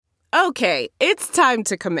Okay, it's time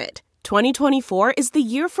to commit. 2024 is the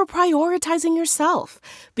year for prioritizing yourself.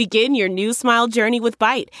 Begin your new smile journey with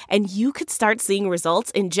Byte, and you could start seeing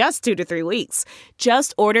results in just 2 to 3 weeks.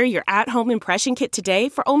 Just order your at-home impression kit today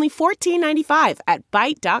for only $14.95 at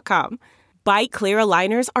Byte.com. Byte Clear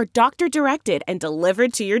aligners are doctor-directed and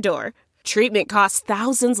delivered to your door. Treatment costs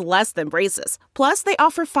thousands less than braces. Plus, they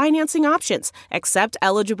offer financing options, accept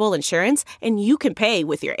eligible insurance, and you can pay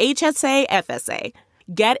with your HSA, FSA.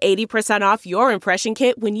 Get 80% off your impression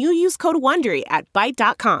kit when you use code WONDERY at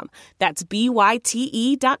Byte.com. That's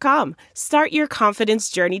BYTE.com. Start your confidence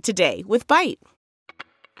journey today with Byte.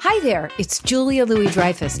 Hi there, it's Julia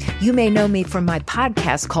Louis-Dreyfus. You may know me from my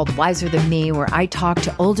podcast called Wiser Than Me, where I talk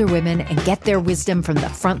to older women and get their wisdom from the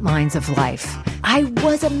front lines of life. I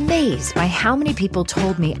was amazed by how many people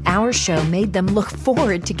told me our show made them look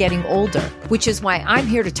forward to getting older, which is why I'm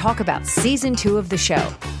here to talk about season 2 of the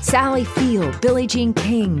show. Sally Field, Billie Jean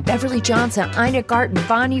King, Beverly Johnson, Ina Garten,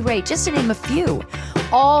 Bonnie Raitt, just to name a few.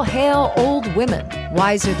 All hail old women.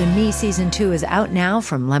 Wiser Than Me season 2 is out now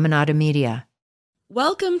from Lemonada Media.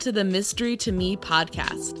 Welcome to the Mystery to Me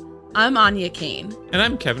podcast. I'm Anya Kane. And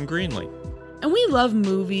I'm Kevin Greenlee. And we love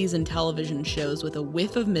movies and television shows with a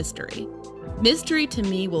whiff of mystery. Mystery to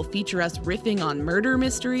Me will feature us riffing on murder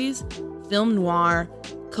mysteries, film noir,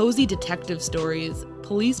 cozy detective stories,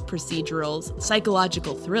 police procedurals,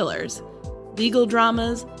 psychological thrillers, legal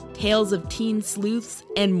dramas, tales of teen sleuths,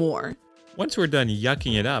 and more. Once we're done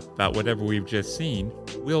yucking it up about whatever we've just seen,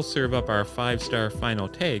 we'll serve up our 5-star final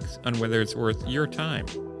takes on whether it's worth your time.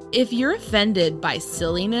 If you're offended by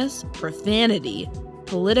silliness, profanity,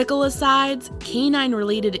 political asides,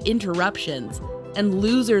 canine-related interruptions, and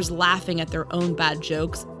losers laughing at their own bad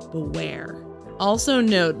jokes, beware. Also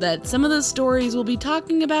note that some of the stories we'll be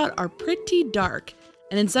talking about are pretty dark,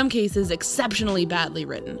 and in some cases exceptionally badly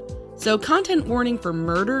written. So content warning for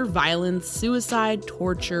murder, violence, suicide,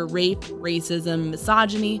 torture, rape, racism,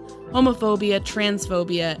 misogyny, homophobia,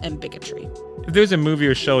 transphobia, and bigotry. If there's a movie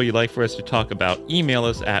or show you'd like for us to talk about, email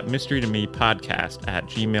us at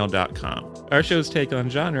mysterytomepodcast@gmail.com. Our show's take on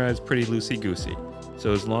genre is pretty loosey-goosey,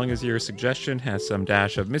 so as long as your suggestion has some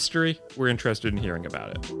dash of mystery, we're interested in hearing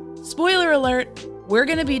about it. Spoiler alert, we're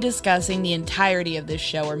going to be discussing the entirety of this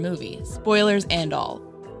show or movie, spoilers and all.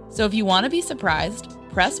 So if you want to be surprised,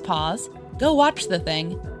 press pause, go watch the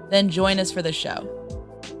thing, then join us for the show.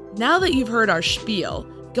 Now that you've heard our spiel,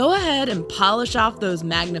 go ahead and polish off those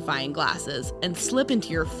magnifying glasses and slip into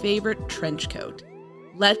your favorite trench coat.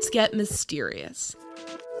 Let's get mysterious.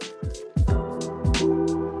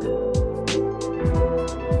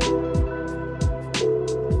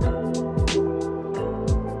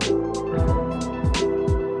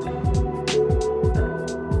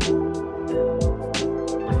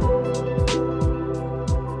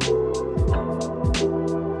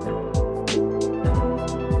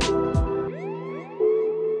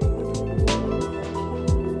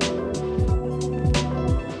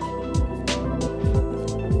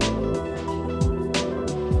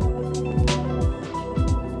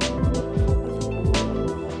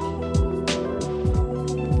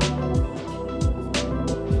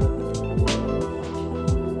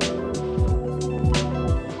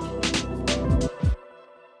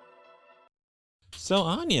 So,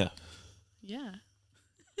 Anya. Yeah.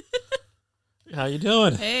 How you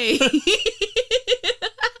doing? Hey.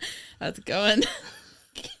 How's it going?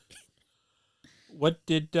 What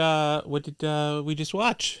did we just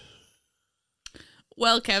watch?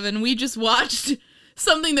 Well, Kevin, we just watched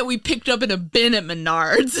something that we picked up in a bin at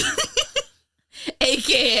Menards.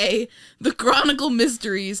 AKA The Chronicle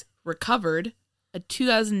Mysteries Recovered, a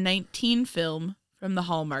 2019 film from the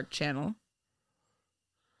Hallmark Channel.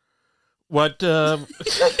 What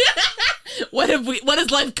what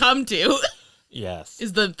has life come to? Yes.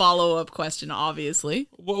 Is the follow-up question, obviously.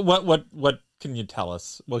 What can you tell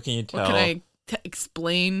us? What can you tell? What can I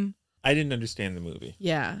explain? I didn't understand the movie.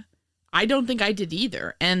 Yeah. I don't think I did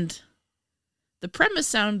either. And the premise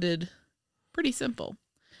sounded pretty simple.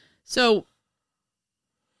 So,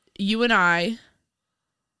 you and I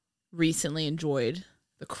recently enjoyed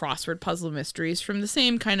the crossword puzzle mysteries from the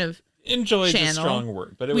same kind of Enjoyed channel. A strong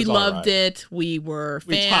word, but it was we loved right. it. We were fans.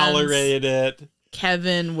 We tolerated it.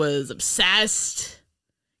 Kevin was obsessed.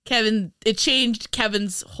 It changed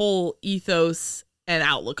Kevin's whole ethos and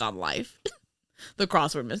outlook on life. The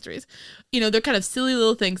crossword mysteries. You know, they're kind of silly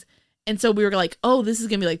little things. And so we were like, oh, this is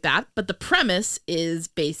going to be like that. But the premise is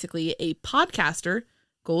basically a podcaster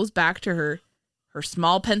goes back to her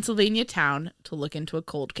small Pennsylvania town to look into a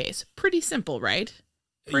cold case. Pretty simple, right?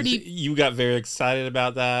 You got very excited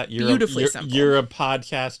about that. Beautifully simple. You're a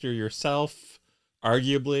podcaster yourself.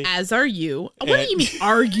 Arguably. As are you. What do you mean,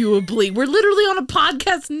 arguably? We're literally on a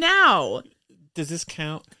podcast now. Does this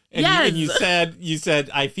count? And yes. You said,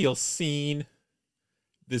 I feel seen.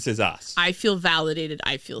 This is us. I feel validated.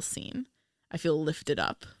 I feel seen. I feel lifted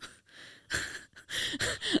up.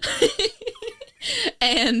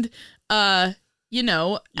 And,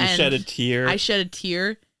 you shed a tear. I shed a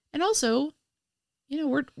tear. And also,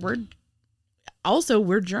 we're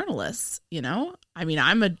journalists, I mean,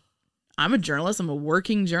 I'm a journalist. I'm a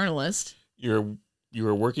working journalist. You're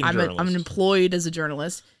a working journalist. I'm employed as a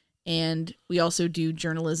journalist. And we also do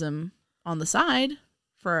journalism on the side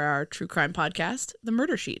for our true crime podcast, The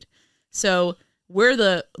Murder Sheet. So we're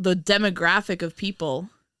the demographic of people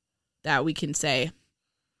that we can say,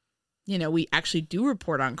 we actually do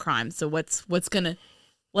report on crime. So let's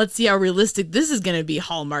see how realistic this is gonna be,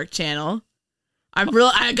 Hallmark Channel.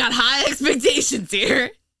 I got high expectations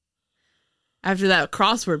here. After that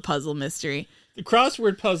crossword puzzle mystery. The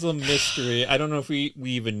crossword puzzle mystery, I don't know if we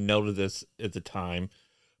even noted this at the time,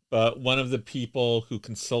 but one of the people who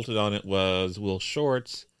consulted on it was Will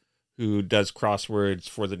Shortz, who does crosswords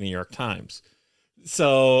for the New York Times.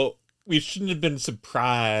 So we shouldn't have been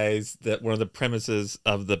surprised that one of the premises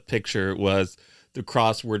of the picture was the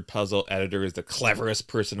crossword puzzle editor is the cleverest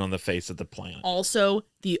person on the face of the planet. Also,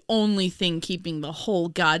 the only thing keeping the whole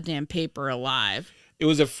goddamn paper alive. It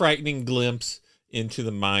was a frightening glimpse into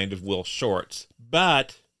the mind of Will Shortz.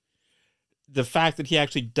 But the fact that he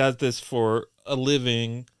actually does this for a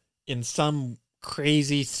living in some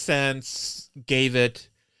crazy sense it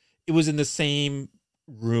was in the same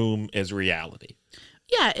room as reality.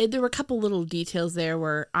 Yeah, there were a couple little details there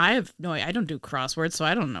where I don't do crosswords, so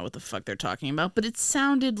I don't know what the fuck they're talking about, but it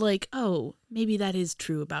sounded like, oh, maybe that is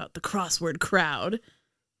true about the crossword crowd.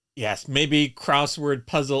 Yes, maybe crossword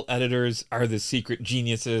puzzle editors are the secret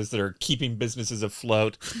geniuses that are keeping businesses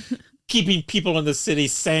afloat, keeping people in the city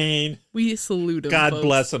sane. We salute them. God folks.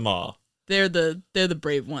 bless them all. They're the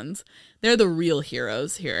brave ones. They're the real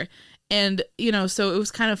heroes here. And, so it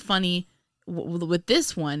was kind of funny with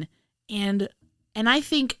this one. And I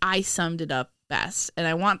think I summed it up best. And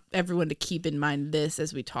I want everyone to keep in mind this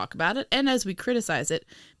as we talk about it and as we criticize it,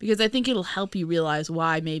 because I think it'll help you realize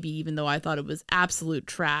why maybe even though I thought it was absolute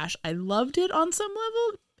trash, I loved it on some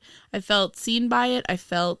level. I felt seen by it. I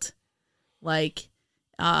felt like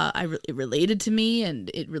it related to me and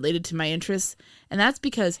it related to my interests. And that's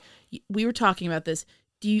because we were talking about this.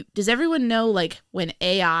 Does everyone know, like, when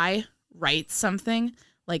AI writes something,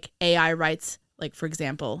 like AI writes, like, for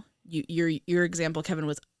example, your example, Kevin,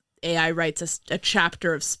 was AI writes a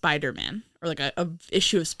chapter of Spider-Man or like a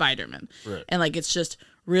issue of Spider-Man. Right. And like, it's just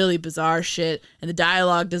really bizarre shit. And the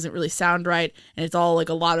dialogue doesn't really sound right. And it's all like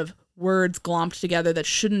a lot of words glomped together that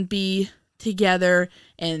shouldn't be together.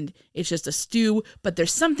 And it's just a stew, but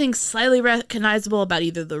there's something slightly recognizable about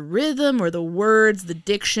either the rhythm or the words, the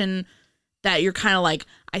diction, that you're kind of like,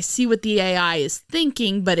 I see what the AI is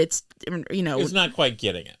thinking, but it's, it's not quite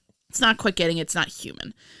getting it. It's not quite getting it. It's not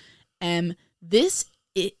human. And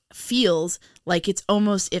it feels like it's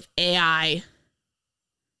almost if AI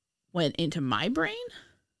went into my brain,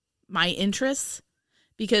 my interests,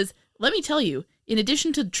 because let me tell you, in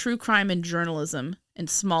addition to true crime and journalism and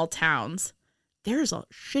small towns, there's a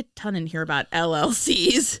shit ton in here about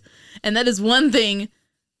LLCs. And that is one thing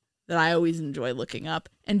that I always enjoy looking up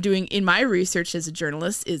and doing in my research as a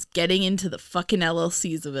journalist, is getting into the fucking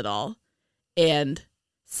LLCs of it all and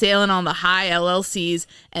sailing on the high LLCs.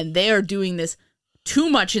 And they are doing this too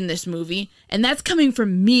much in this movie. And that's coming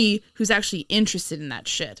from me, who's actually interested in that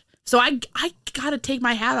shit. So I gotta take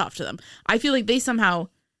my hat off to them. I feel like they somehow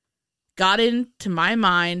got into my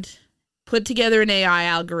mind, put together an AI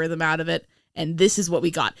algorithm out of it, and this is what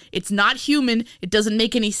we got. It's not human. It doesn't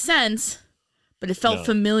make any sense, but it felt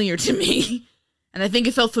familiar to me. And I think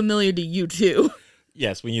it felt familiar to you too.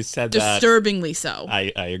 Yes, when you said that. Disturbingly so.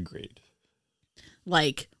 I agreed.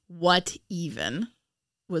 Like, what even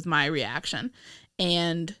was my reaction?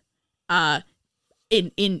 And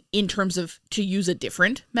in terms of, to use a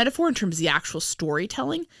different metaphor, in terms of the actual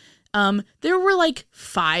storytelling, there were like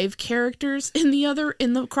 5 characters in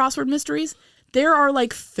the crossword mysteries. There are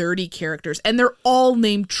like 30 characters, and they're all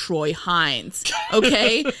named Troy Hines,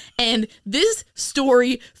 okay? And this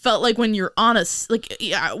story felt like when you're on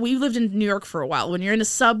we lived in New York for a while. When you're in a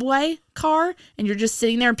subway car and you're just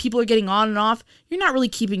sitting there and people are getting on and off, you're not really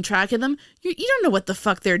keeping track of them. You don't know what the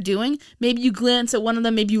fuck they're doing. Maybe you glance at one of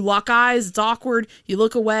them, maybe you lock eyes, it's awkward, you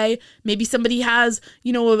look away. Maybe somebody has,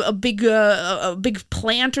 a big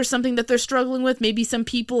plant or something that they're struggling with. Maybe some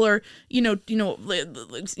people are,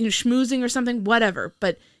 schmoozing or something, whatever.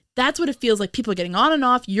 But that's what it feels like. People are getting on and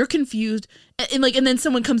off, you're confused, and then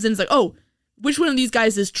someone comes in and is like, oh, which one of these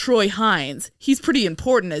guys is Troy Hines? He's pretty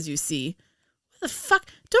important, as you see. What the fuck?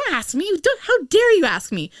 Don't ask me. How dare you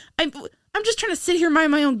ask me? I'm just trying to sit here and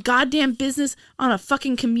mind my own goddamn business on a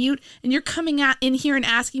fucking commute, and you're coming in here and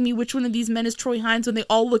asking me which one of these men is Troy Hines when they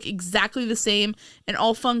all look exactly the same and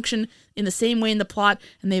all function in the same way in the plot,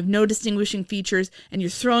 and they have no distinguishing features, and you're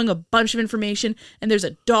throwing a bunch of information, and there's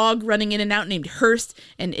a dog running in and out named Hearst,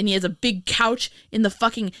 and he has a big couch in the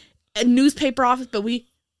fucking newspaper office, but we're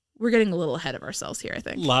getting a little ahead of ourselves here, I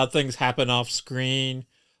think. A lot of things happen off screen,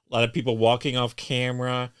 a lot of people walking off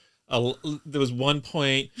camera. There was one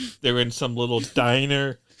point, they were in some little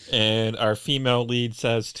diner, and our female lead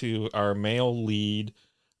says to our male lead,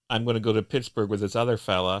 I'm going to go to Pittsburgh with this other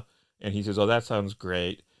fella. And he says, oh, that sounds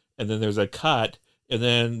great. And then there's a cut, and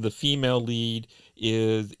then the female lead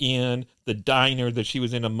is in the diner that she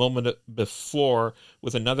was in a moment before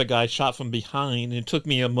with another guy shot from behind. And it took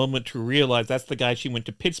me a moment to realize that's the guy she went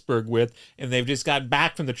to Pittsburgh with, and they've just got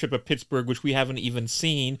back from the trip of Pittsburgh, which we haven't even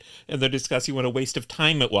seen, and they're discussing what a waste of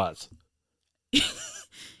time it was.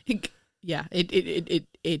 Yeah,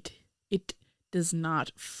 it does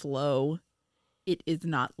not flow. It is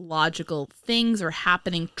not logical. Things are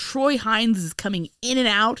happening. Troy Hines is coming in and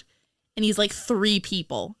out, and he's like 3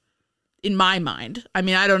 people. In my mind. I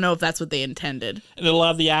mean, I don't know if that's what they intended. And a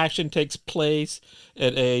lot of the action takes place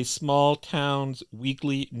at a small town's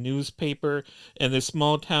weekly newspaper. And this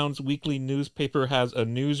small town's weekly newspaper has a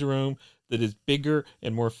newsroom that is bigger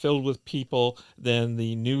and more filled with people than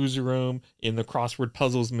the newsroom in the crossword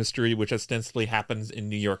puzzles mystery, which ostensibly happens in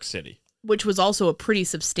New York City. Which was also a pretty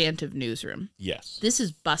substantive newsroom. Yes. This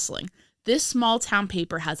is bustling. This small town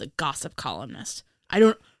paper has a gossip columnist. I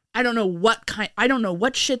don't know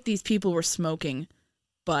what shit these people were smoking,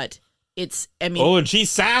 but oh, and she's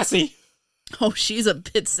sassy. Oh, she's a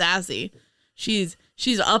bit sassy. She's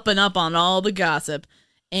up and up on all the gossip.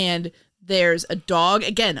 And there's a dog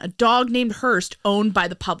named Hearst, owned by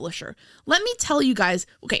the publisher. Let me tell you guys,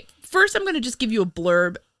 okay, first I'm going to just give you a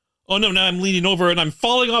blurb. Oh, no, now I'm leaning over and I'm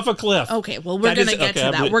falling off a cliff. Okay, well, we're going to get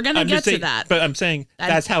to that. We're going to get to that. But I'm saying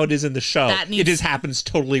that's how it is in the show. It just happens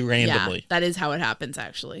totally randomly. Yeah, that is how it happens,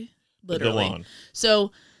 actually. Literally. Go on.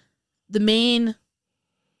 So the main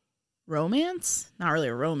romance, not really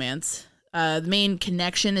a romance, the main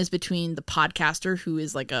connection is between the podcaster, who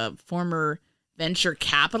is like a former venture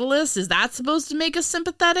capitalist. Is that supposed to make us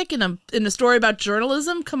sympathetic in a story about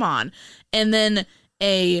journalism? Come on. And then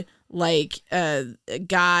a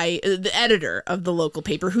guy, the editor of the local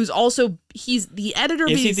paper, he's the editor.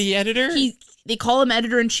 Is he the editor? They call him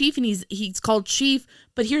editor-in-chief, and he's called chief.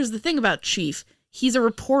 But here's the thing about chief. He's a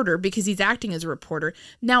reporter because he's acting as a reporter.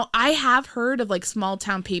 Now, I have heard of like small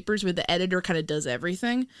town papers where the editor kind of does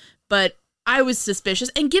everything, but I was suspicious.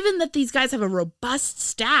 And given that these guys have a robust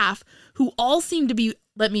staff who all seem to be,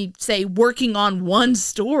 let me say, working on one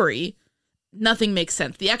story, nothing makes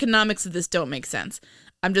sense. The economics of this don't make sense.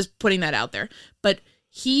 I'm just putting that out there. But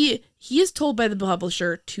he is told by the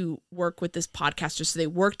publisher to work with this podcaster, so they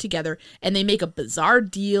work together, and they make a bizarre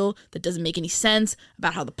deal that doesn't make any sense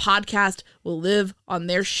about how the podcast will live on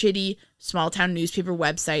their shitty small town newspaper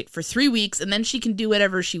website for 3 weeks, and then she can do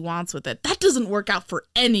whatever she wants with it. That doesn't work out for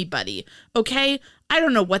anybody, okay? I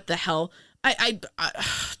don't know what the hell.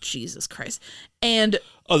 Jesus Christ. And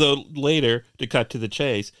although later, to cut to the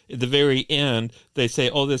chase, at the very end, they say,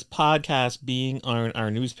 oh, this podcast being on our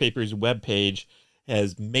newspaper's webpage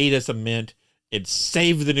has made us a mint. It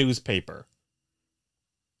saved the newspaper.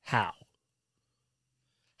 How?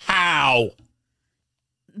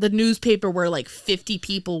 The newspaper where like 50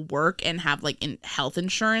 people work and have like health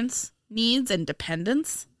insurance needs and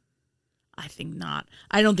dependents? I think not.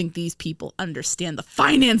 I don't think these people understand the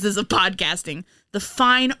finances of podcasting, the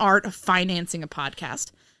fine art of financing a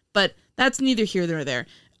podcast. But that's neither here nor there.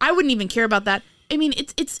 I wouldn't even care about that. I mean,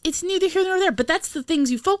 it's neither here nor there, but that's the things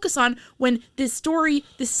you focus on when this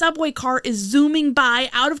subway car is zooming by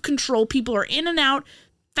out of control. People are in and out.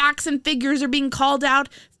 Facts and figures are being called out.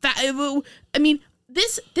 I mean,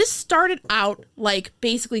 this started out like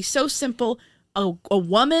basically so simple. A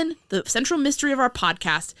woman, the central mystery of our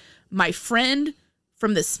podcast, my friend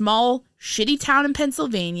from this small, shitty town in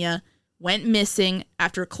Pennsylvania, went missing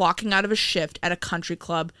after clocking out of a shift at a country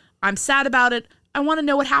club. I'm sad about it. I want to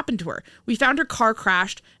know what happened to her. We found her car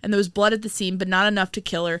crashed, and there was blood at the scene, but not enough to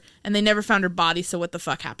kill her, and they never found her body, so what the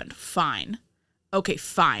fuck happened? Fine. Okay,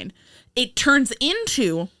 fine. It turns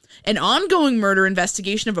into an ongoing murder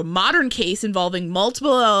investigation of a modern case involving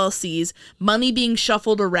multiple LLCs, money being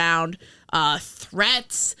shuffled around,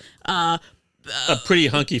 threats, a pretty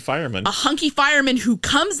hunky fireman. A hunky fireman who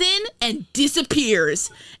comes in and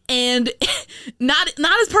disappears. And not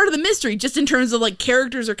as part of the mystery, just in terms of like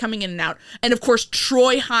characters are coming in and out. And of course,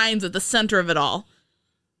 Troy Hines at the center of it all.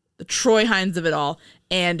 The Troy Hines of it all.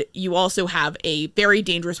 And you also have a very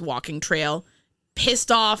dangerous walking trail.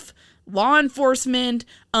 Pissed off law enforcement.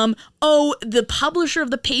 The publisher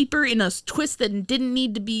of the paper, in a twist that didn't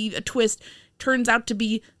need to be a twist, turns out to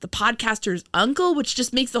be the podcaster's uncle, which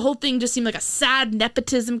just makes the whole thing just seem like a sad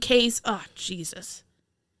nepotism case. Oh, Jesus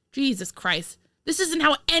Christ. This isn't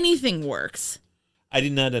how anything works. I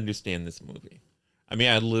did not understand this movie. I mean,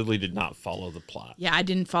 I literally did not follow the plot. Yeah, I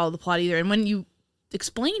didn't follow the plot either. And when you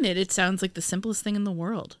explain it, it sounds like the simplest thing in the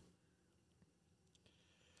world.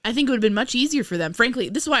 I think it would have been much easier for them. Frankly,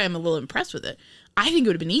 this is why I'm a little impressed with it. I think it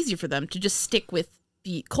would have been easier for them to just stick with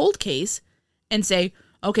the cold case and say,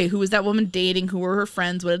 okay, who was that woman dating? Who were her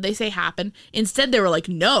friends? What did they say happened? Instead, they were like,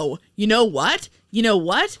 no, you know what?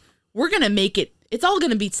 We're going to make it, it's all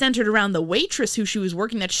going to be centered around the waitress who she was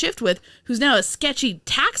working that shift with, who's now a sketchy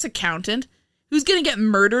tax accountant, who's going to get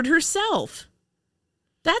murdered herself.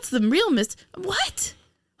 That's the real What?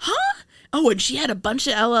 Huh? Oh, and she had a bunch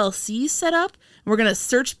of LLCs set up. We're going to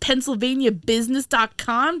search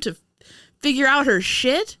PennsylvaniaBusiness.com to figure out her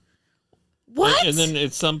shit. What? And then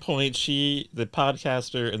at some point, the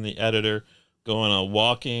podcaster and the editor, go on a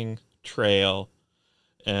walking trail,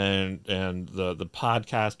 and the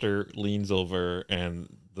podcaster leans over,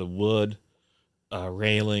 and the wood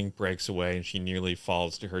railing breaks away, and she nearly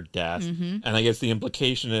falls to her death. Mm-hmm. And I guess the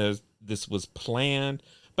implication is this was planned,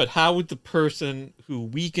 but how would the person who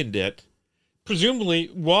weakened it, presumably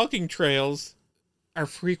walking trails are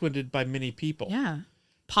frequented by many people. Yeah.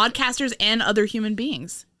 Podcasters and other human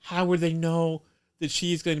beings. How would they know that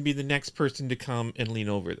she's going to be the next person to come and lean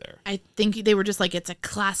over there? I think they were just like, it's a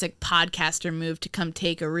classic podcaster move to come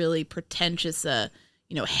take a really pretentious,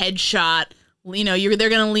 headshot. They're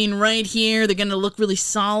going to lean right here. They're going to look really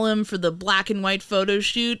solemn for the black and white photo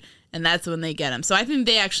shoot. And that's when they get him. So I think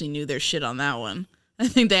they actually knew their shit on that one. I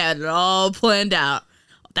think they had it all planned out.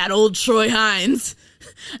 That old Troy Hines.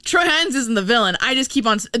 Troy Hines isn't the villain. I just keep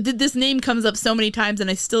on... This name comes up so many times, and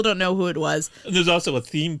I still don't know who it was. There's also a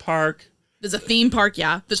theme park. There's a theme park,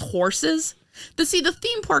 yeah. There's horses. The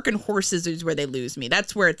theme park and horses is where they lose me.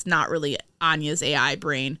 That's where it's not really Anya's AI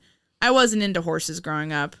brain. I wasn't into horses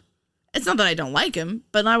growing up. It's not that I don't like him,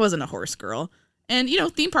 but I wasn't a horse girl. And,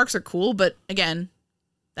 theme parks are cool, but again,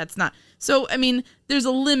 that's not... So, I mean, there's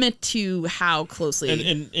a limit to how closely...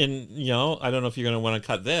 And I don't know if you're going to want to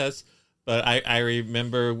cut this, but I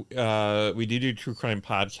remember we do true crime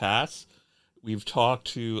podcasts. We've talked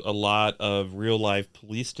to a lot of real-life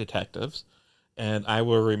police detectives, and I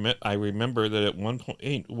remember that at one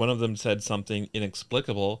point, one of them said something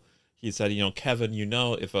inexplicable. He said, Kevin,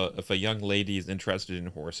 if a young lady is interested in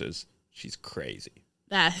horses, she's crazy.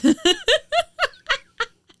 That...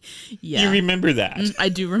 Yeah. You remember that? I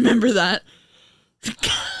do remember that.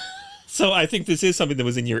 So I think this is something that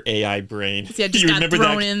was in your AI brain. See, I just got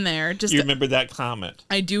thrown in there. You remember that comment?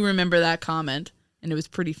 I do remember that comment, and it was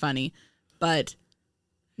pretty funny. But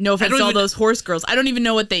no offense to all those horse girls. I don't even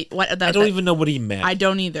know what I don't even know what he meant. I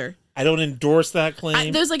don't either. I don't endorse that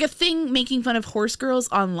claim. There's like a thing making fun of horse girls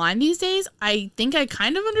online these days. I think I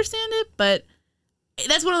kind of understand it, but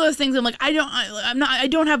that's one of those things I'm like, I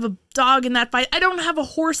don't have a dog in that fight. I don't have a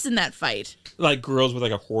horse in that fight. Like girls with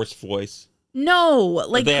like a hoarse voice. No,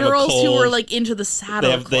 like girls who are like into the saddle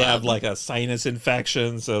club. They have like a sinus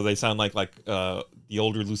infection, so they sound like the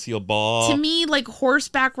older Lucille Ball. To me, like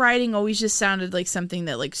horseback riding always just sounded like something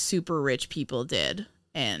that like super rich people did.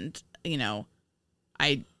 And,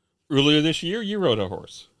 Earlier this year, you rode a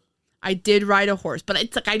horse. I did ride a horse, but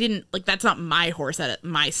it's like I didn't, like that's not my horse at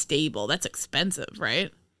my stable. That's expensive,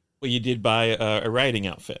 right? Well, you did buy a riding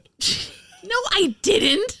outfit. No, I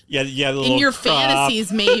didn't. Yeah, the little in your crop.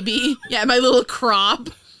 Fantasies, maybe. Yeah, my little crop.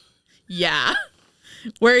 Yeah.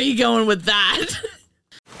 Where are you going with that?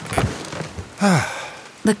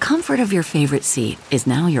 The comfort of your favorite seat is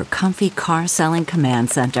now your comfy car selling command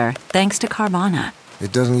center, thanks to Carvana.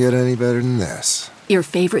 It doesn't get any better than this. Your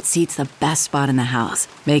favorite seat's the best spot in the house.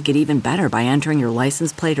 Make it even better by entering your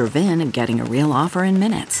license plate or VIN and getting a real offer in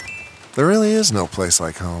minutes. There really is no place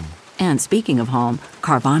like home. And speaking of home,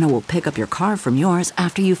 Carvana will pick up your car from yours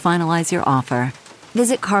after you finalize your offer.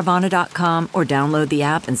 Visit Carvana.com or download the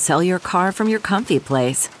app and sell your car from your comfy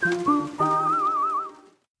place.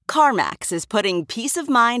 CarMax is putting peace of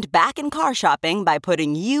mind back in car shopping by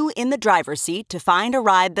putting you in the driver's seat to find a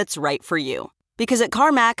ride that's right for you. Because at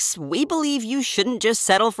CarMax, we believe you shouldn't just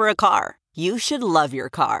settle for a car. You should love your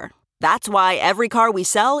car. That's why every car we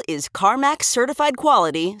sell is CarMax certified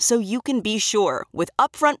quality, so you can be sure with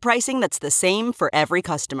upfront pricing that's the same for every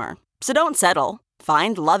customer. So don't settle.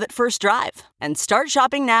 Find love at first drive and start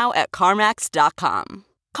shopping now at CarMax.com.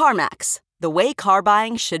 CarMax, the way car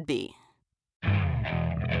buying should be.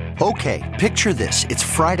 Okay, picture this. It's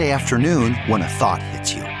Friday afternoon when a thought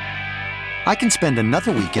hits you. I can spend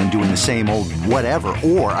another weekend doing the same old whatever,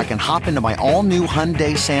 or I can hop into my all-new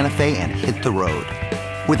Hyundai Santa Fe and hit the road.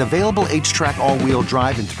 With available H-Track all-wheel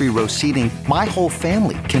drive and 3-row seating, my whole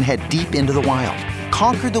family can head deep into the wild.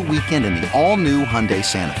 Conquer the weekend in the all-new Hyundai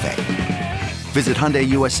Santa Fe. Visit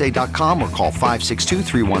HyundaiUSA.com or call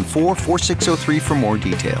 562-314-4603 for more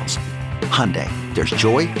details. Hyundai, there's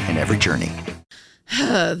joy in every journey.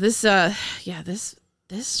 This show.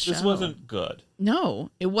 This wasn't good.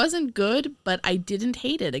 No, it wasn't good, but I didn't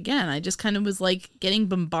hate it. Again, I just kind of was like getting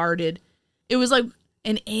bombarded. It was like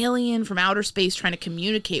an alien from outer space trying to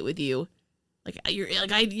communicate with you.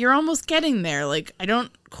 You're almost getting there. Like, I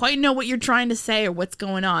don't quite know what you're trying to say or what's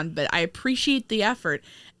going on, but I appreciate the effort.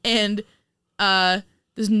 And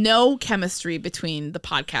there's no chemistry between the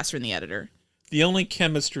podcaster and the editor. The only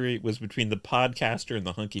chemistry was between the podcaster and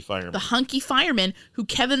the hunky fireman. The hunky fireman, who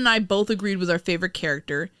Kevin and I both agreed was our favorite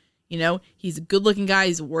character. You know, he's a good-looking guy.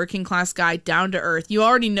 He's a working-class guy, down to earth. You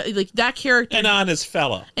already know, like, that character. An honest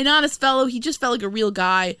fellow. He just felt like a real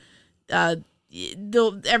guy. Jeez.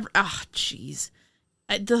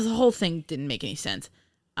 The whole thing didn't make any sense.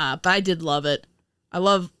 But I did love it. I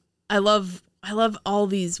love all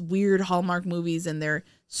these weird Hallmark movies and their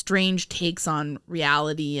strange takes on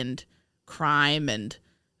reality and crime and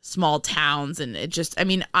small towns. And it just,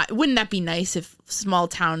 wouldn't that be nice if small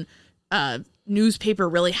town newspaper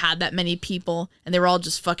really had that many people and they were all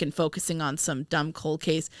just fucking focusing on some dumb cold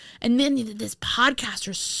case? And then this podcaster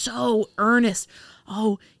is so earnest.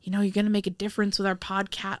 Oh, you're going to make a difference with our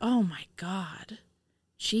podcast. Oh my God.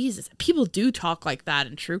 Jesus. People do talk like that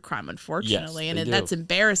in true crime, unfortunately. Yes, and do. That's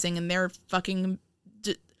embarrassing, and they're fucking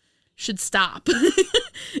should stop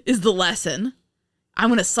is the lesson. I'm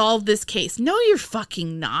going to solve this case. No, you're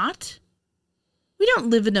fucking not. We don't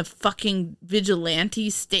live in a fucking vigilante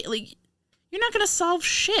state. Like, you're not going to solve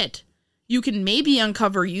shit. You can maybe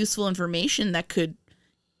uncover useful information that could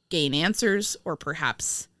gain answers or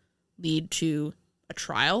perhaps lead to a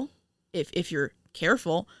trial if you're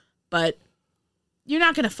careful, but you're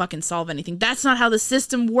not going to fucking solve anything. That's not how the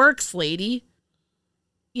system works, lady.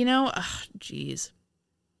 Jeez.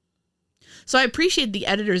 So I appreciate the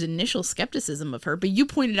editor's initial skepticism of her, but you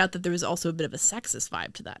pointed out that there was also a bit of a sexist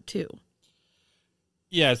vibe to that, too.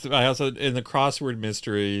 Yes, I also, in the crossword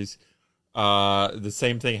mysteries, the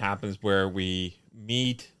same thing happens where we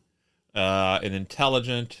meet an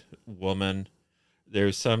intelligent woman.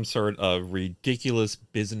 There's some sort of ridiculous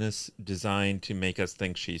business designed to make us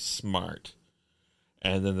think she's smart.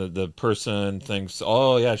 And then the person thinks,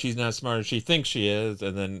 oh, yeah, she's not as smart as she thinks she is.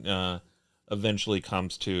 And then eventually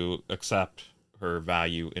comes to accept her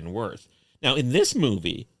value and worth. Now, in this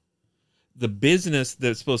movie, the business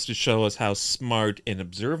that's supposed to show us how smart and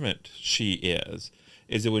observant she is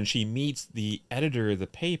that when she meets the editor of the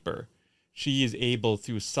paper, she is able,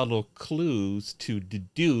 through subtle clues, to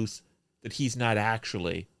deduce that he's not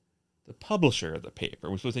actually the publisher of the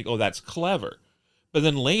paper. We're supposed to think, oh, that's clever. But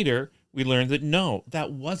then later, we learn that no,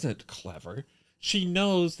 that wasn't clever. She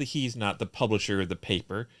knows that he's not the publisher of the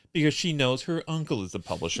paper because she knows her uncle is the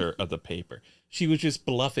publisher of the paper. She was just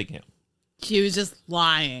bluffing him. She was just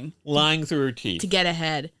lying. Lying through her teeth. To get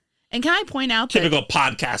ahead. And can I point out Typical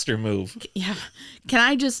podcaster move. Yeah. Can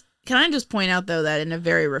I just point out, though, that in a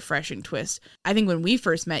very refreshing twist, I think when we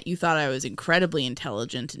first met, you thought I was incredibly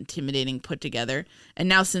intelligent, intimidating, put together. And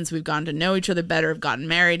now since we've gotten to know each other better, have gotten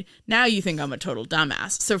married, now you think I'm a total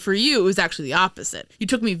dumbass. So for you, it was actually the opposite. You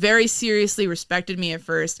took me very seriously, respected me at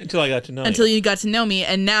first. Until I got to know you. Until you got to know me,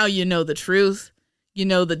 and now you know the truth. You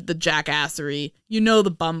know the jackassery. You know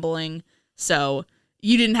the bumbling. So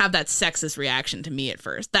you didn't have that sexist reaction to me at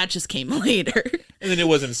first. That just came later. And then it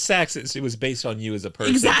wasn't sexist. It was based on you as a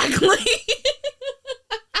person. Exactly.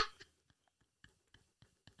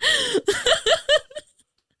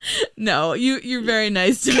 No, you're very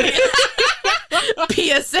nice to me.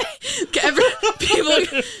 PSA.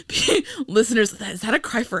 Listeners, is that a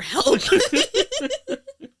cry for help?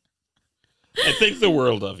 I think the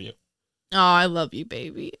world of you. Oh, I love you,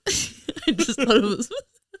 baby. I just thought it was...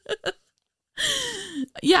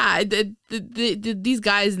 Yeah, these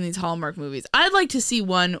guys in these Hallmark movies. I'd like to see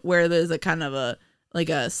one where there's a kind of like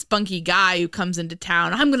a spunky guy who comes into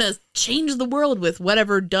town. I'm gonna change the world with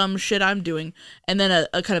whatever dumb shit I'm doing. And then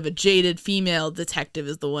a kind of a jaded female detective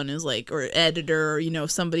is the one who's like, or editor, or, you know,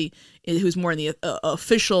 somebody who's more in the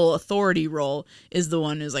official authority role is the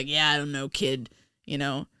one who's like, yeah, I don't know, kid, you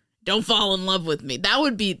know, don't fall in love with me. That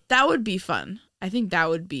would be fun. I think that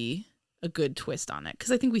would be a good twist on it,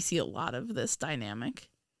 because I think we see a lot of this dynamic.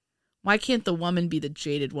 Why can't the woman be the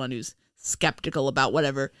jaded one who's skeptical about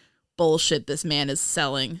whatever bullshit this man is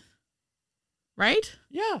selling? Right?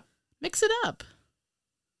 Yeah. Mix it up.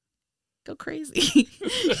 Go crazy.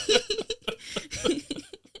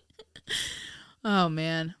 Oh,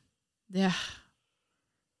 man. Yeah.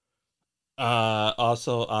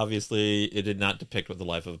 Also, obviously, it did not depict what the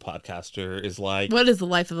life of a podcaster is like. What is the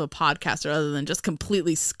life of a podcaster other than just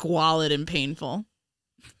completely squalid and painful?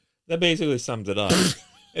 That basically sums it up.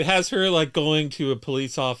 It has her like going to a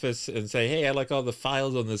police office and say, hey, I'd like all the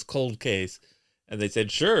files on this cold case. And they said,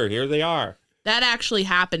 sure, here they are. That actually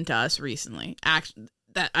happened to us recently.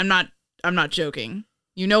 That I'm not joking.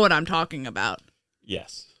 You know what I'm talking about.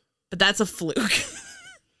 Yes. But that's a fluke.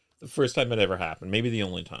 The first time it ever happened. Maybe the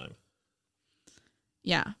only time.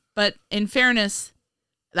 Yeah. But in fairness,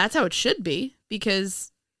 that's how it should be,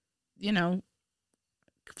 because, you know,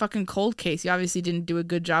 fucking cold case, you obviously didn't do a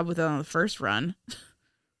good job with it on the first run.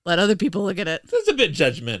 Let other people look at it. That's a bit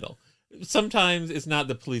judgmental. Sometimes it's not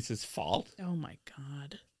the police's fault. Oh my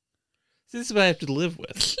God. This is what I have to live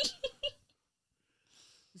with.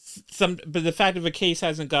 But the fact of a case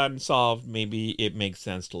hasn't gotten solved, maybe it makes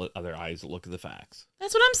sense to let other eyes look at the facts.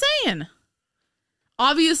 That's what I'm saying.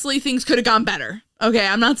 Obviously, things could have gone better. Okay,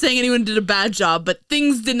 I'm not saying anyone did a bad job, but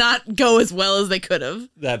things did not go as well as they could have.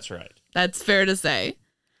 That's right. That's fair to say.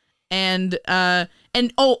 And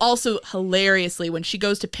also hilariously, when she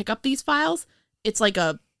goes to pick up these files, it's like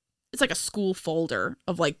a school folder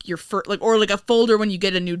of like your first, like, or like a folder when you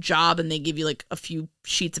get a new job and they give you like a few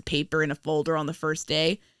sheets of paper in a folder on the first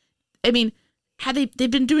day. I mean, they've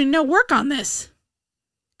been doing no work on this.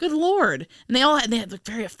 Good Lord. And they had like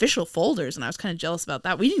very official folders, and I was kind of jealous about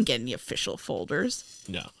that. We didn't get any official folders.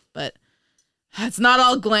 No. But it's not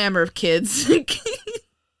all glamour, kids.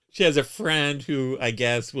 She has a friend who I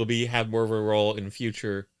guess will have more of a role in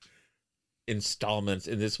future installments.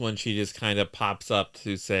 In this one, she just kind of pops up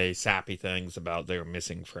to say sappy things about their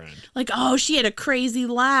missing friend. Like, oh, she had a crazy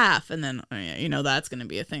laugh. And then, oh, yeah, you know, that's going to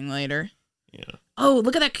be a thing later. Yeah. Oh,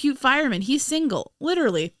 look at that cute fireman. He's single.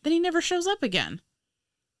 Literally. Then he never shows up again.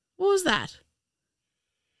 What was that?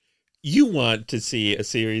 You want to see a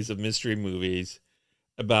series of mystery movies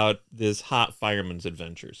about this hot fireman's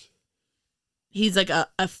adventures. He's like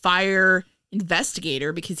a fire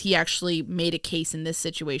investigator because he actually made a case in this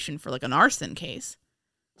situation for like an arson case.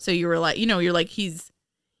 So you were like, you know, you're like, he's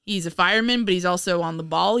a fireman, but he's also on the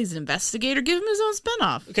ball. He's an investigator. Give him his own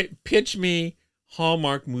spinoff. Okay, pitch me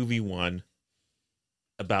Hallmark movie 1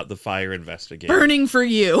 about the fire investigator. Burning for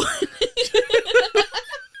You.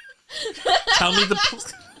 Tell me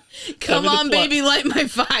the... Come on, baby, light my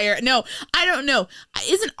fire. No, I don't know.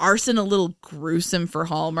 Isn't arson a little gruesome for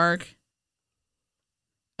Hallmark?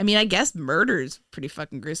 I mean, I guess murder is pretty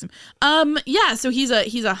fucking gruesome. Yeah, so he's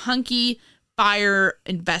a hunky fire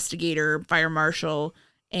investigator, fire marshal,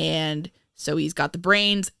 and so he's got the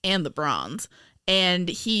brains and the bronze. And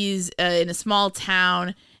he's in a small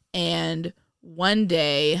town, and one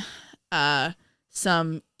day,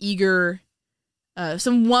 some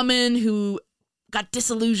woman who got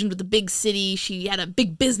disillusioned with the big city. She had a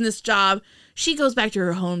big business job. She goes back to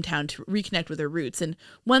her hometown to reconnect with her roots. And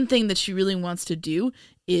one thing that she really wants to do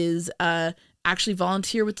is actually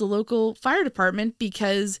volunteer with the local fire department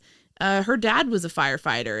because her dad was a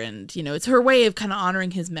firefighter. And, you know, it's her way of kind of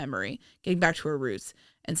honoring his memory, getting back to her roots.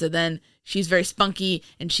 And so then she's very spunky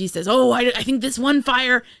and she says, oh, I think this one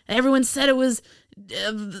fire, everyone said it was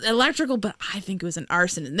electrical, but I think it was an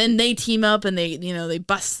arson. And then they team up and they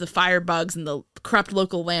bust the firebugs and the corrupt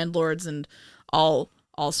local landlords and all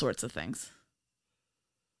sorts of things.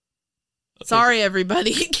 Okay. Sorry,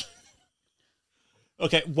 everybody.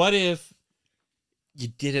 Okay, what if you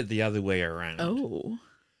did it the other way around? Oh.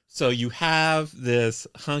 So you have this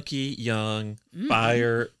hunky young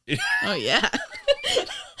fire. Oh, yeah.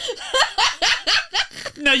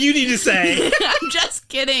 No, you need to say. I'm just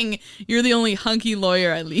kidding. You're the only hunky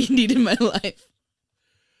lawyer I need in my life.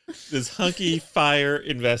 This hunky fire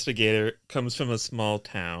investigator comes from a small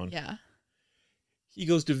town. Yeah. He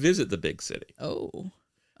goes to visit the big city. Oh.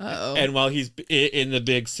 Uh-oh. And while he's in the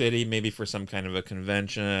big city, maybe for some kind of a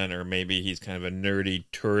convention, or maybe he's kind of a nerdy,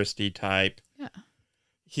 touristy type. Yeah.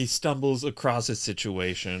 He stumbles across a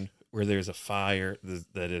situation where there's a fire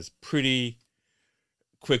that is pretty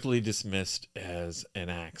quickly dismissed as an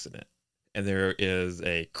accident. And there is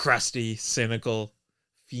a crusty, cynical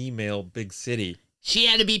female big city. She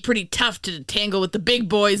had to be pretty tough to tangle with the big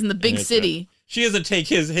boys in the big city. She doesn't take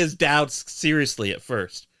his doubts seriously at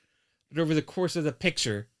first. But over the course of the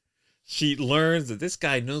picture, she learns that this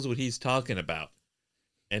guy knows what he's talking about.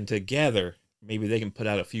 And together, maybe they can put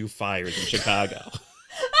out a few fires in Chicago.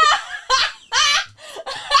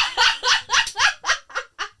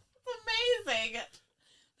 Amazing.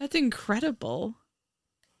 That's incredible.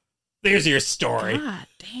 There's your story. God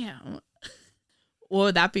damn. What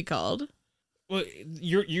would that be called? Well,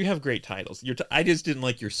 you have great titles. I just didn't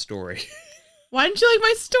like your story. Why didn't you like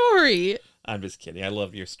my story? I'm just kidding. I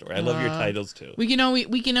love your story. I love your titles too. We can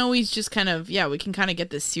always just kind of we can kind of get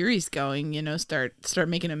this series going. You know, start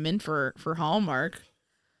making them in for Hallmark.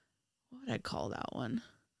 What would I call that one?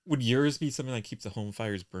 Would yours be something like Keep the Home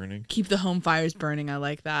Fires Burning? Keep the Home Fires Burning. I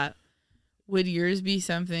like that. Would yours be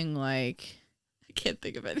something like? I can't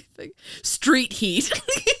think of anything. Street Heat.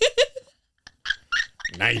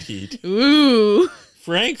 Night Heat. Ooh.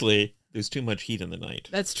 Frankly, there's too much heat in the night.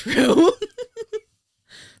 That's true.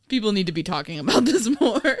 People need to be talking about this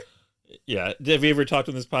more. Yeah. Have you ever talked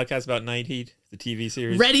on this podcast about Night Heat, the TV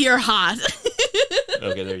series? Ready or Hot.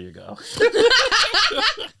 Okay, there you go.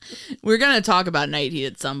 We're going to talk about Night Heat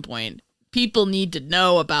at some point. People need to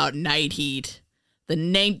know about Night Heat, the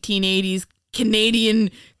 1980s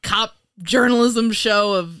Canadian cop journalism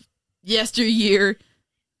show of yesteryear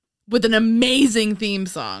with an amazing theme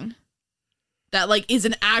song. That is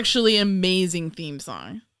an actually amazing theme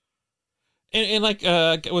song. And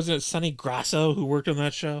wasn't it Sonny Grasso who worked on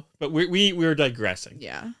that show? But we were digressing.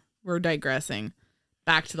 Yeah, we're digressing.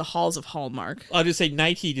 Back to the halls of Hallmark. I'll just say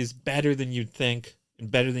Night Heat is better than you'd think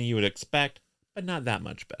and better than you would expect, but not that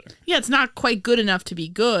much better. Yeah, it's not quite good enough to be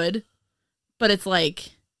good, but it's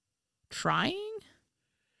trying.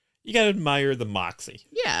 You gotta admire the moxie.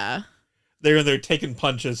 Yeah. They're taking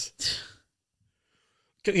punches.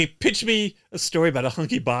 Okay, pitch me a story about a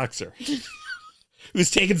hunky boxer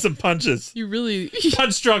who's taking some punches. You really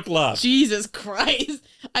Punch-Drunk Love. Jesus Christ!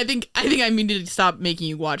 I think I need to stop making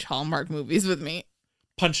you watch Hallmark movies with me.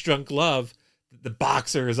 Punch-Drunk Love. The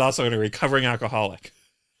boxer is also a recovering alcoholic.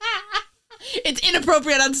 It's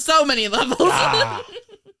inappropriate on so many levels. Ah.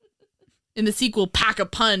 In the sequel, Pack a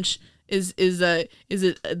Punch is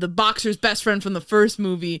the boxer's best friend from the first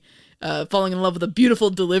movie falling in love with a beautiful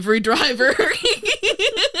delivery driver.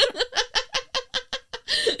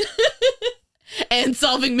 And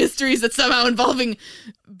solving mysteries that somehow involving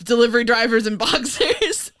delivery drivers and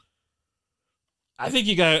boxers. I think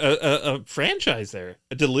you got a franchise there.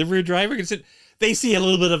 A delivery driver. They see a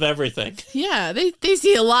little bit of everything. Yeah, they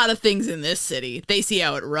see a lot of things in this city. They see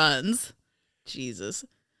how it runs. Jesus.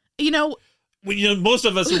 Most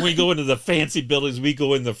of us, when we go into the fancy buildings, we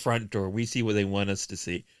go in the front door. We see what they want us to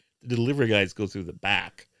see. The delivery guys go through the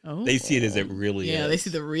back. Oh. They see it as it really is. Yeah, they see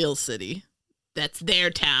the real city. That's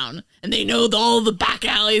their town. And they know all the back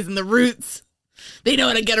alleys and the routes. They know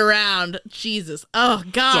how to get around. Jesus. Oh,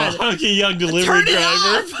 God. It's a hunky young delivery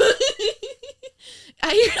driver.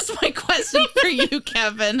 Here's my question for you,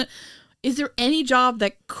 Kevin. Is there any job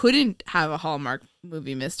that couldn't have a Hallmark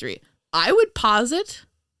movie mystery? I would posit.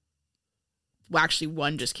 Well, actually,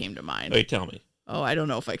 one just came to mind. Wait, tell me. Oh, I don't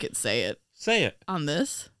know if I could say it. Say it. On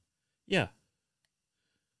this? Yeah.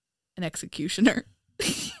 An executioner.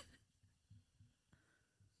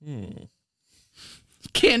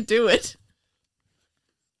 Can't do it.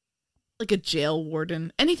 Like a jail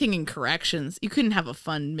warden. Anything in corrections. You couldn't have a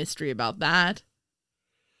fun mystery about that.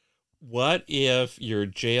 What if your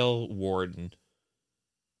jail warden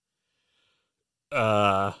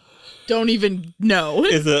don't even know.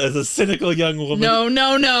 is a cynical young woman?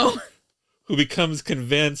 No. Who becomes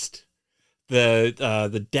convinced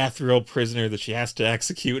the death row prisoner that she has to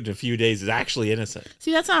execute in a few days is actually innocent.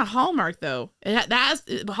 See, that's not a Hallmark, though.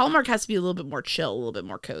 Hallmark has to be a little bit more chill, a little bit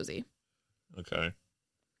more cozy. Okay.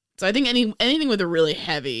 So I think anything with a really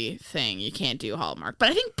heavy thing, you can't do Hallmark. But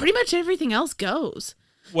I think pretty much everything else goes.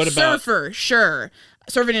 What about surfer? Sure.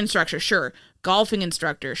 Surfing instructor? Sure. Golfing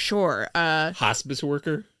instructor? Sure. Hospice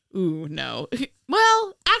worker? Ooh, no.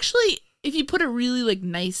 Well, actually, if you put a really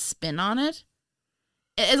nice spin on it,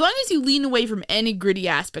 as long as you lean away from any gritty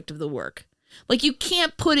aspect of the work. You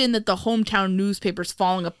can't put in that the hometown newspaper's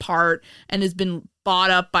falling apart and has been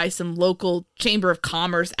bought up by some local Chamber of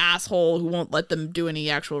Commerce asshole who won't let them do any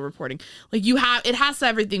actual reporting. It has to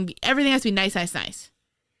everything has to be nice.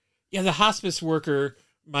 Yeah, the hospice worker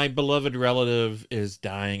My beloved relative is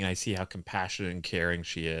dying. I see how compassionate and caring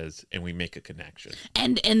she is, and we make a connection.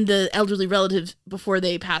 And the elderly relative, before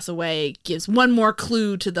they pass away, gives one more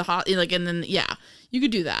clue to the and then you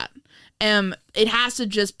could do that. It has to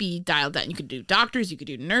just be dialed down. You could do doctors, you could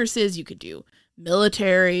do nurses, you could do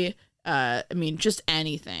military. Just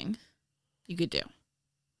anything you could do.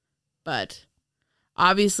 But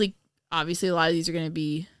obviously, a lot of these are going to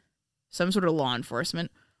be some sort of law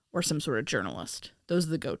enforcement or some sort of journalist. Those are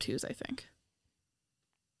the go-tos, I think.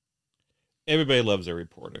 Everybody loves a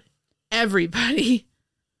reporter. Everybody.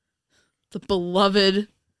 The beloved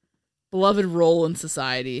role in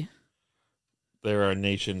society. They're our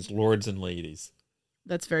nation's lords and ladies.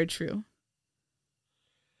 That's very true.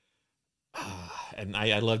 And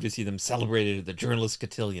I love to see them celebrated, the journalist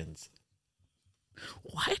cotillions.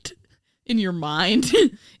 What? In your mind?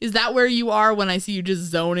 Is that where you are when I see you just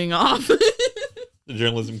zoning off? The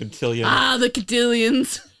journalism cotillion. The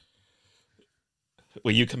cotillions.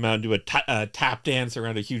 Will you come out and do a tap dance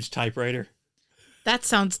around a huge typewriter? That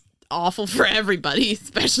sounds awful for everybody,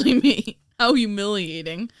 especially me. How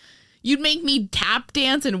humiliating. You'd make me tap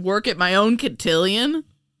dance and work at my own cotillion?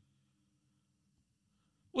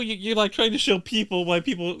 Well, you're like trying to show people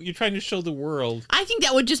you're trying to show the world. I think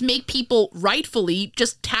that would just make people rightfully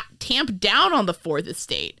just tamp down on the Fourth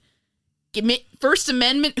Estate. First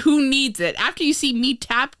Amendment, who needs it? After you see me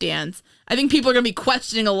tap dance, I think people are going to be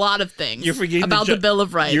questioning a lot of things about the Bill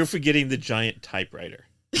of Rights. You're forgetting the giant typewriter.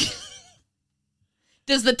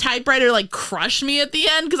 Does the typewriter crush me at the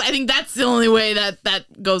end? Because I think that's the only way that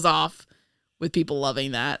goes off with people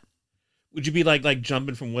loving that. Would you be like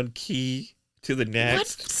jumping from one key to the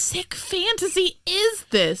next? What sick fantasy is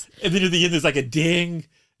this? And then at the end, there's like a ding.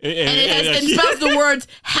 And it spells the words,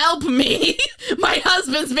 help me. My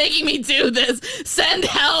husband's making me do this. Send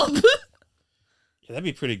help. Yeah, that'd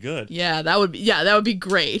be pretty good. Yeah, that would be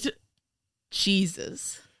great.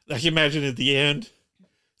 Jesus. I can imagine at the end,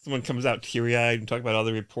 someone comes out teary-eyed and talk about all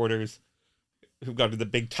the reporters who've gone to the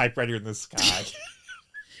big typewriter in the sky.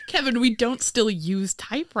 Kevin, we don't still use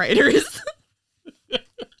typewriters.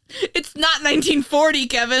 It's not 1940,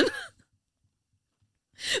 Kevin.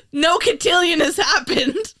 No cotillion has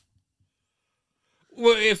happened.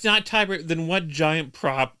 Well, if not typewriter, then what giant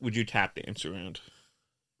prop would you tap dance around?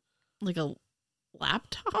 Like a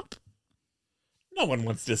laptop? No one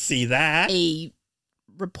wants to see that. A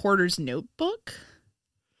reporter's notebook?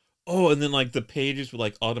 Oh, and then the pages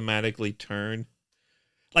would automatically turn.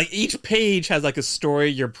 Each page has a story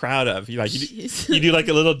you're proud of. You do a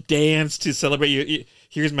little dance to celebrate.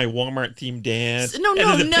 Here's my Walmart themed dance. No, and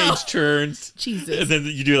then the page turns. Jesus. And then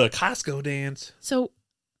you do a Costco dance.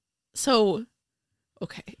 So,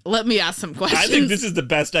 okay. Let me ask some questions. I think this is the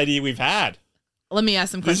best idea we've had. Let me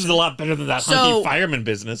ask some questions. This is a lot better than that hunky fireman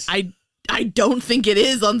business. I don't think it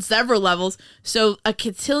is on several levels. So a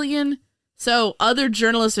cotillion. So other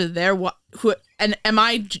journalists are there. And am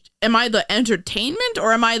I the entertainment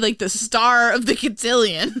or am I the star of the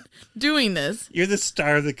cotillion doing this? You're the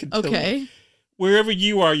star of the cotillion. Okay. Wherever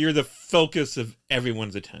you are, you're the focus of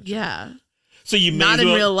everyone's attention. Yeah. So you not in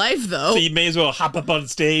real life though. So you may as well hop up on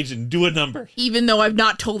stage and do a number. Even though I've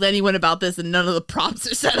not told anyone about this and none of the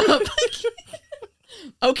props are set up.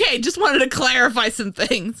 Okay, just wanted to clarify some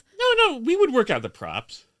things. No, we would work out the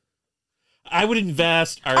props. I would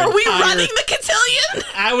invest our Are we running the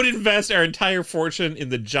cotillion? I would invest our entire fortune in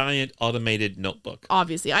the giant automated notebook.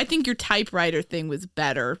 Obviously. I think your typewriter thing was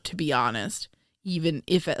better, to be honest, even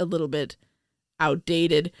if a little bit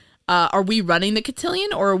outdated. Are we running the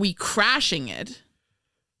cotillion or are we crashing it?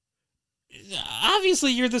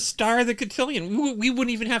 Obviously, you're the star of the cotillion. We wouldn't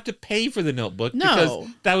even have to pay for the notebook because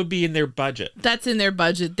that would be in their budget. That's in their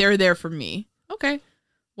budget. They're there for me. Okay.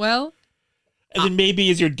 Well... And then maybe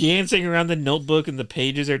as you're dancing around the notebook and the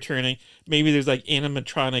pages are turning, maybe there's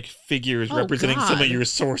animatronic figures representing some of your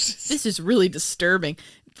sources. This is really disturbing.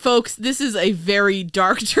 Folks, this is a very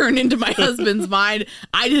dark turn into my husband's mind.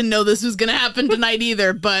 I didn't know this was going to happen tonight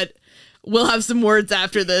either, but we'll have some words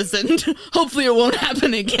after this and hopefully it won't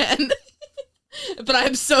happen again. But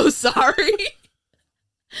I'm so sorry.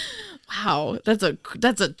 Wow, that's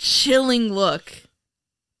a chilling look.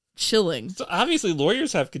 Chilling. So obviously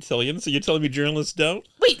lawyers have cotillions, so you're telling me journalists don't?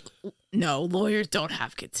 Wait, no, lawyers don't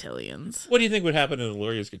have cotillions. What do you think would happen in a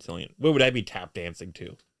lawyer's cotillion? What would I be tap dancing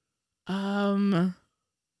to?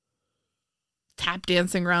 Tap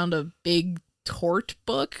dancing around a big tort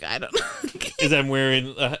book? I don't know. Is I'm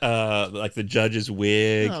wearing the judge's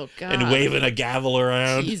wig and waving a gavel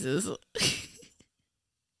around? Jesus.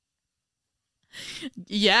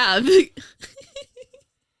 Yeah.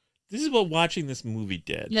 This is what watching this movie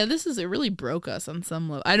did. Yeah, it really broke us on some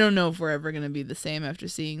level. I don't know if we're ever going to be the same after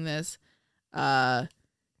seeing this. Can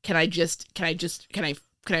I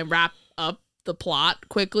wrap up the plot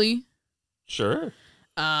quickly? Sure.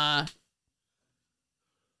 The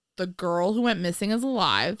girl who went missing is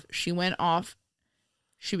alive. She went off.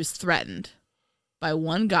 She was threatened by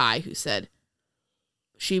one guy who said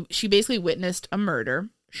she basically witnessed a murder.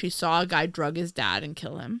 She saw a guy drug his dad and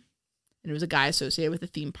kill him. And it was a guy associated with a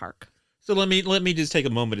theme park. So let me just take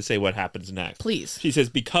a moment to say what happens next. Please. She says,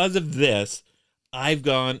 because of this, I've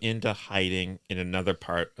gone into hiding in another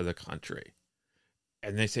part of the country.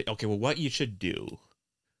 And they say, okay, well, what you should do,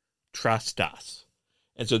 trust us.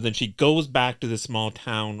 And so then she goes back to the small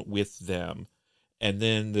town with them. And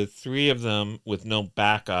then the three of them, with no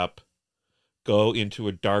backup, go into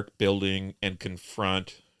a dark building and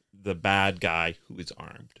confront the bad guy who is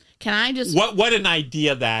armed. Can I just... What an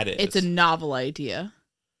idea that is. It's a novel idea.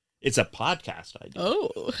 It's a podcast idea.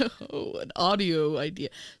 Oh, an audio idea.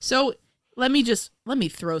 So let me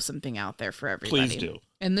throw something out there for everybody. Please do.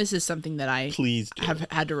 And this is something that I have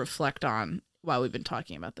had to reflect on while we've been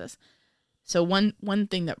talking about this. So one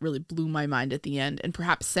thing that really blew my mind at the end and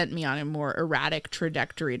perhaps sent me on a more erratic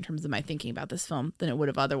trajectory in terms of my thinking about this film than it would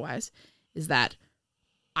have otherwise is that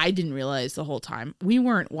I didn't realize the whole time we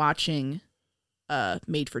weren't watching a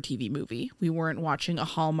made-for-TV movie. We weren't watching a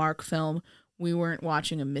Hallmark film. We weren't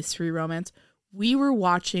watching a mystery romance. We were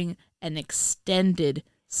watching an extended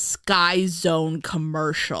Sky Zone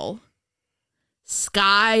commercial.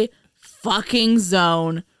 Sky fucking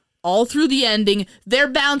Zone. All through the ending, they're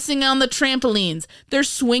bouncing on the trampolines. They're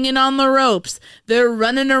swinging on the ropes. They're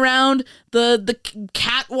running around the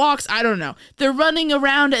catwalks. I don't know. They're running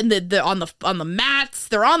around and they're on the mats.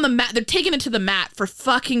 They're on the mat. They're taking it to the mat for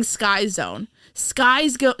fucking Sky Zone. Sky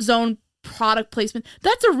Zone product placement.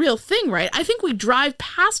 That's a real thing, right? I think we drive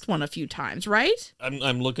past one a few times, right?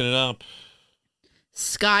 I'm looking it up.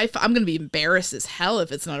 I'm going to be embarrassed as hell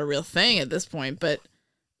if it's not a real thing at this point, but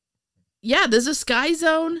yeah, there's a Sky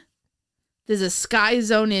Zone. There's a Sky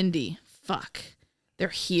Zone indie. Fuck. They're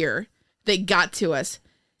here. They got to us.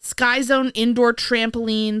 Sky Zone indoor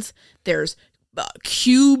trampolines. There's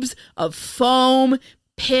cubes of foam,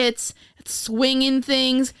 pits, swinging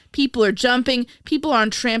things. People are jumping. People are on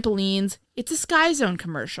trampolines. It's a Sky Zone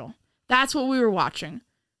commercial. That's what we were watching.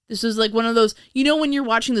 This was like one of those, you know, when you're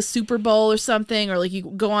watching the Super Bowl or something, or like you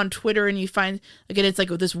go on Twitter and you find, again, it's like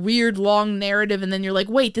this weird long narrative, and then you're like,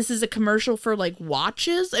 wait, this is a commercial for like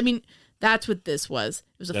watches? I mean, that's what this was.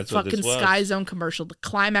 It was a fucking Sky Zone commercial. The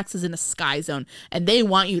climax is in a Sky Zone, and they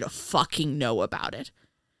want you to fucking know about it.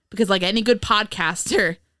 Because like any good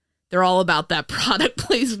podcaster, they're all about that product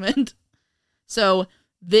placement. So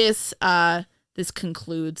this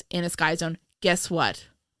concludes in a Sky Zone. Guess what?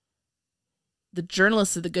 The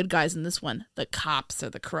journalists are the good guys in this one. The cops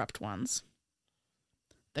are the corrupt ones.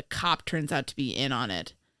 The cop turns out to be in on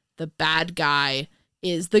it. The bad guy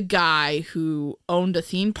is the guy who owned a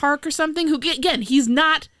theme park or something. Who, again,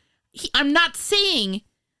 I'm not saying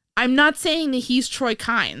that he's Troy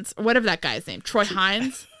Kynes or whatever that guy's name. Troy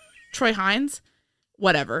Hines? Troy Hines?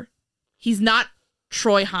 Whatever. He's not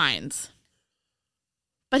Troy Hines.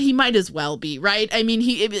 But he might as well be, right? I mean,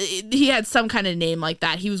 he had some kind of name like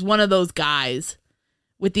that. He was one of those guys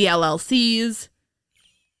with the LLCs.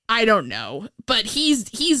 I don't know. But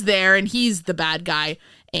he's there, and he's the bad guy,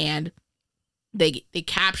 and they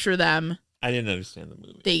capture them. I didn't understand the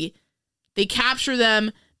movie. They capture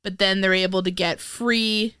them, but then they're able to get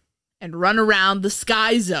free and run around the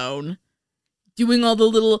Sky Zone, doing all the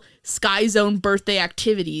little Sky Zone birthday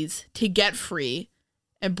activities to get free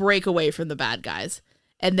and break away from the bad guys.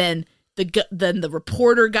 And then the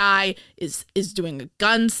reporter guy is doing a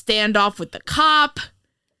gun standoff with the cop.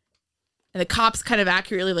 And the cop's kind of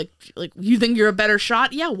accurately like, you think you're a better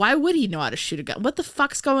shot? Yeah, why would he know how to shoot a gun? What the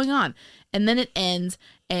fuck's going on? And then it ends,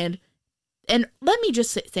 and let me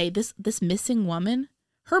just say this missing woman,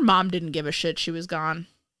 her mom didn't give a shit she was gone.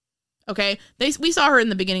 Okay? We saw her in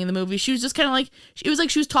the beginning of the movie. She was just kind of like, it was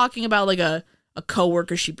like she was talking about like a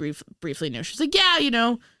coworker she briefly knew. She's like, yeah, you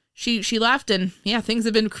know, She left, and yeah, things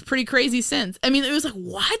have been pretty crazy since. I mean, it was like,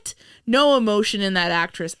 what? No emotion in that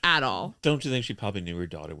actress at all. Don't you think she probably knew her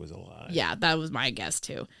daughter was alive? Yeah, that was my guess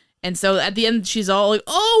too. And so at the end, she's all like,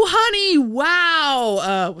 "Oh, honey,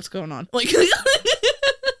 wow, what's going on?" Like,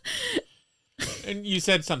 and you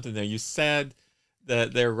said something there. You said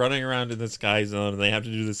that they're running around in the Sky Zone, and they have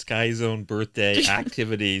to do the Sky Zone birthday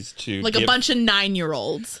activities to like a bunch of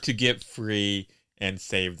 9-year-olds to get free and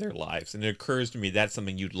save their lives. And it occurs to me that's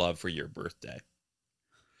something you'd love for your birthday.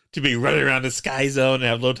 To be running around the Sky Zone and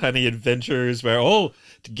have little tiny adventures where,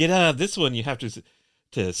 to get out of this one, you have to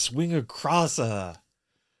to swing across a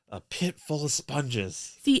pit full of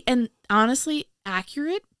sponges. See, and honestly,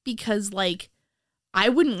 accurate, because like I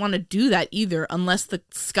wouldn't want to do that either unless the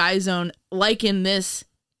Sky Zone, like in this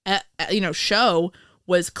show,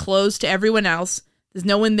 was closed to everyone else. There's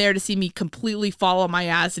no one there to see me completely fall on my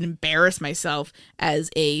ass and embarrass myself as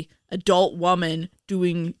a adult woman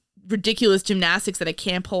doing ridiculous gymnastics that I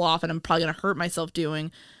can't pull off and I'm probably going to hurt myself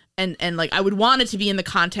doing. And like, I would want it to be in the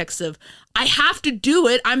context of, I have to do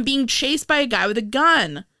it. I'm being chased by a guy with a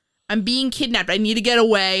gun. I'm being kidnapped. I need to get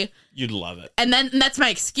away. You'd love it. And that's my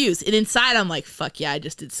excuse. And inside, I'm like, fuck yeah, I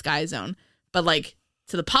just did Sky Zone. But like,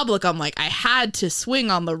 to the public, I'm like, I had to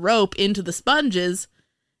swing on the rope into the sponges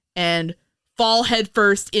and fall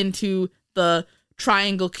headfirst into the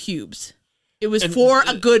triangle cubes. It was for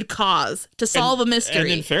a good cause, to solve a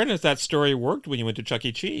mystery. And in fairness, that story worked when you went to Chuck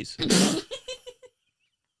E. Cheese.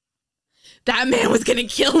 That man was going to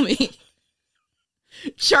kill me.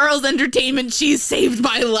 Charles Entertainment Cheese saved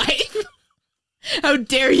my life. How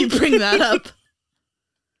dare you bring that up?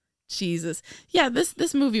 Jesus. Yeah,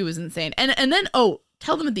 this movie was insane. And then,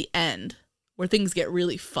 tell them at the end where things get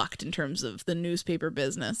really fucked in terms of the newspaper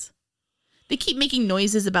business. They keep making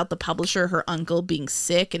noises about the publisher, her uncle, being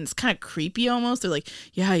sick, and it's kind of creepy almost. They're like,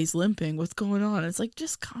 yeah, he's limping. What's going on? And it's like,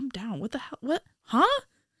 just calm down. What the hell? What? Huh?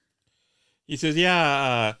 He says, this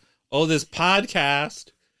podcast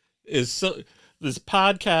this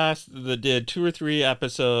podcast that did 2 or 3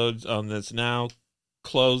 episodes on this now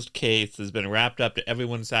closed case has been wrapped up to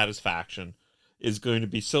everyone's satisfaction, is going to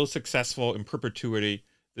be so successful in perpetuity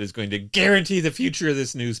that is going to guarantee the future of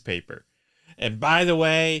this newspaper. And by the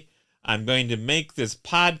way, I'm going to make this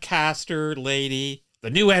podcaster lady the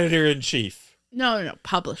new editor-in-chief. No,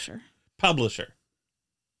 publisher.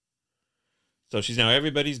 So she's now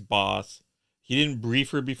everybody's boss. He didn't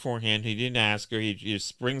brief her beforehand. He didn't ask her. He just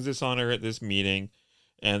springs this on her at this meeting.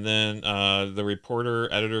 And then the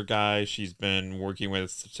reporter, editor guy she's been working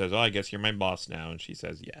with says, I guess you're my boss now. And she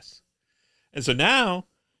says, yes. And so now,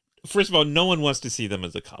 first of all, no one wants to see them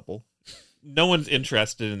as a couple. No one's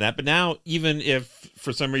interested in that. But now, even if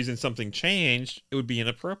for some reason something changed, it would be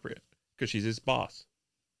inappropriate because she's his boss.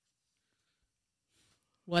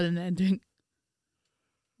 What an ending.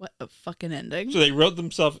 What a fucking ending. So they wrote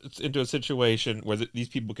themselves into a situation where these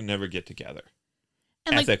people can never get together.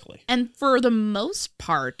 And ethically. And for the most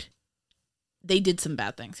part, they did some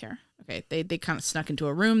bad things here. Okay, they kind of snuck into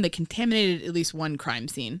a room. They contaminated at least one crime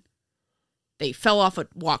scene. They fell off a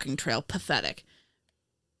walking trail. Pathetic.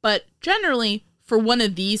 But generally, for one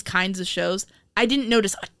of these kinds of shows, I didn't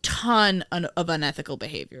notice a ton of unethical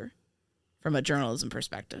behavior from a journalism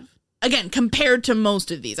perspective. Again, compared to most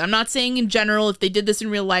of these. I'm not saying in general, if they did this in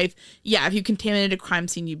real life, yeah, if you contaminated a crime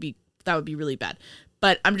scene, that would be really bad.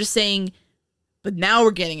 But I'm just saying, but now we're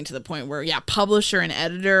getting into the point where, yeah, publisher and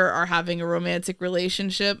editor are having a romantic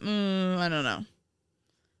relationship. I don't know.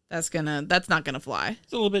 That's not gonna fly.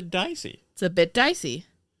 It's a little bit dicey. It's a bit dicey.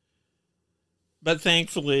 But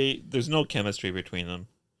thankfully, there's no chemistry between them.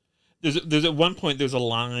 There's at one point, there's a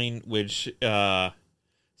line which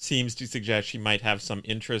seems to suggest she might have some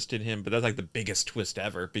interest in him, but that's like the biggest twist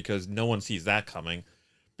ever because no one sees that coming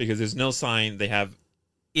because there's no sign they have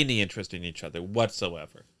any interest in each other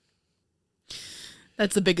whatsoever.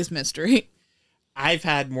 That's the biggest mystery. I've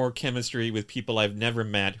had more chemistry with people I've never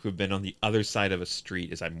met who've been on the other side of a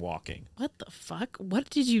street as I'm walking. What the fuck? What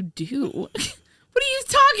did you do? What are you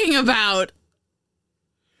talking about?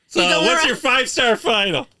 So what's your 5-star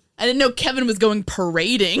final? I didn't know Kevin was going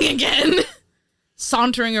parading again.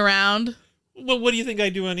 Sauntering around. Well, what do you think I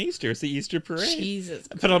do on Easter? It's the Easter parade. Jesus.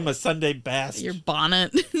 I put on my Sunday best. Your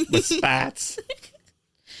bonnet. With spats.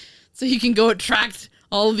 So you can go attract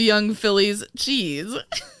all the young fillies. Jeez.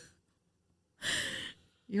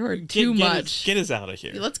 You're too much. Get us out of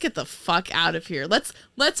here. Let's get the fuck out of here. Let's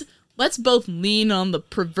both lean on the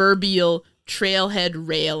proverbial trailhead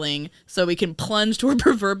railing so we can plunge to our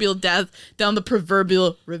proverbial death down the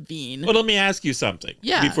proverbial ravine. Well, let me ask you something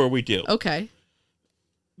before we do. Okay.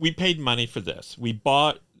 We paid money for this. We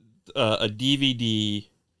bought a DVD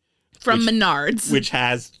from Menards, which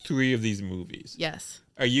has 3 of these movies. Yes.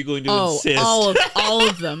 Are you going to insist? all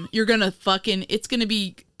of them. You're gonna it's gonna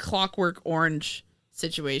be Clockwork Orange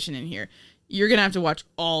situation in here. You're gonna have to watch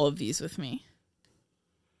all of these with me.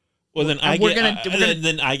 Well, then I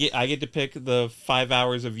get to pick the 5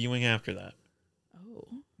 hours of viewing after that. Oh.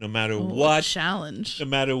 No matter what challenge. No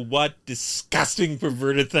matter what disgusting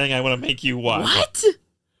perverted thing I want to make you watch. What?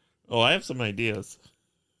 Oh, I have some ideas.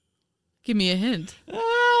 Give me a hint.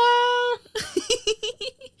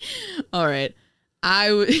 All right. I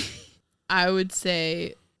would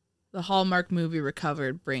say the Hallmark movie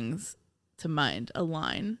Recovered brings to mind a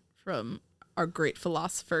line from our great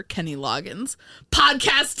philosopher, Kenny Loggins.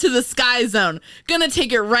 Podcast to the Sky Zone. Gonna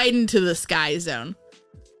take it right into the Sky Zone.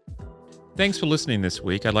 Thanks for listening this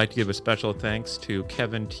week. I'd like to give a special thanks to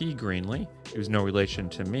Kevin T. Greenlee, who's no relation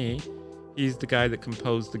to me. He's the guy that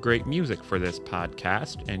composed the great music for this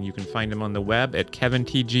podcast, and you can find him on the web at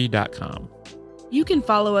kevintg.com. You can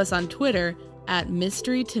follow us on Twitter at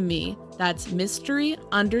Mystery to Me. That's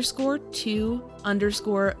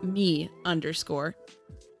mystery_to_me_.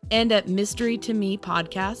 And at Mystery to Me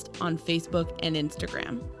Podcast on Facebook and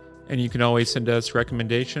Instagram. And you can always send us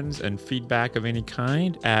recommendations and feedback of any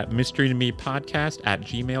kind at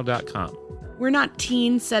mysterytomepodcast@gmail.com. We're not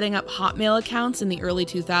teens setting up Hotmail accounts in the early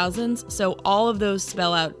 2000s, so all of those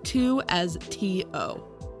spell out 2 as T-O.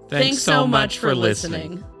 Thanks so much for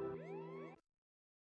listening.